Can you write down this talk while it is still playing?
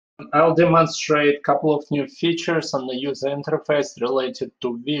I'll demonstrate a couple of new features on the user interface related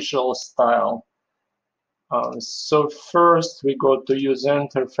to visual style. So first we go to user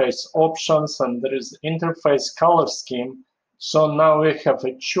interface options, and there is interface color scheme. So now we have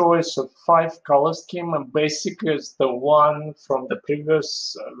a choice of 5 color scheme, and basically it's the one from the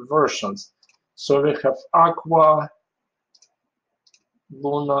previous versions. So we have aqua,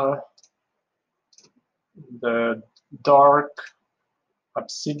 Luna, the dark,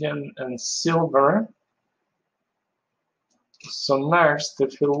 obsidian, and silver. So next,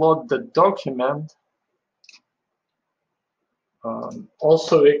 if you load the document,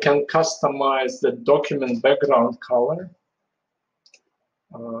 also we can customize the document background color.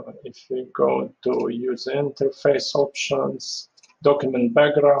 If we go to user interface options, document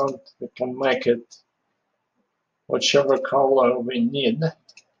background, we can make it whichever color we need.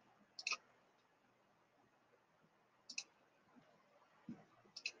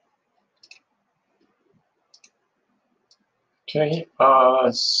 Okay,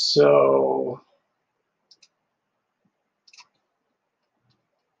 so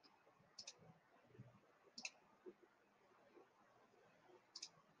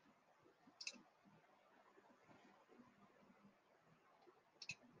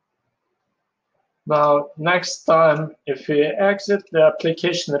now next time, if we exit, the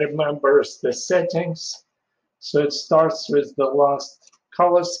application remembers the settings. So it starts with the last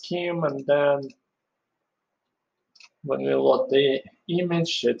color scheme, and then when we load the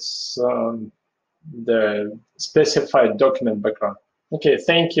image, it's the specified document background. Okay,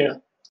 thank you.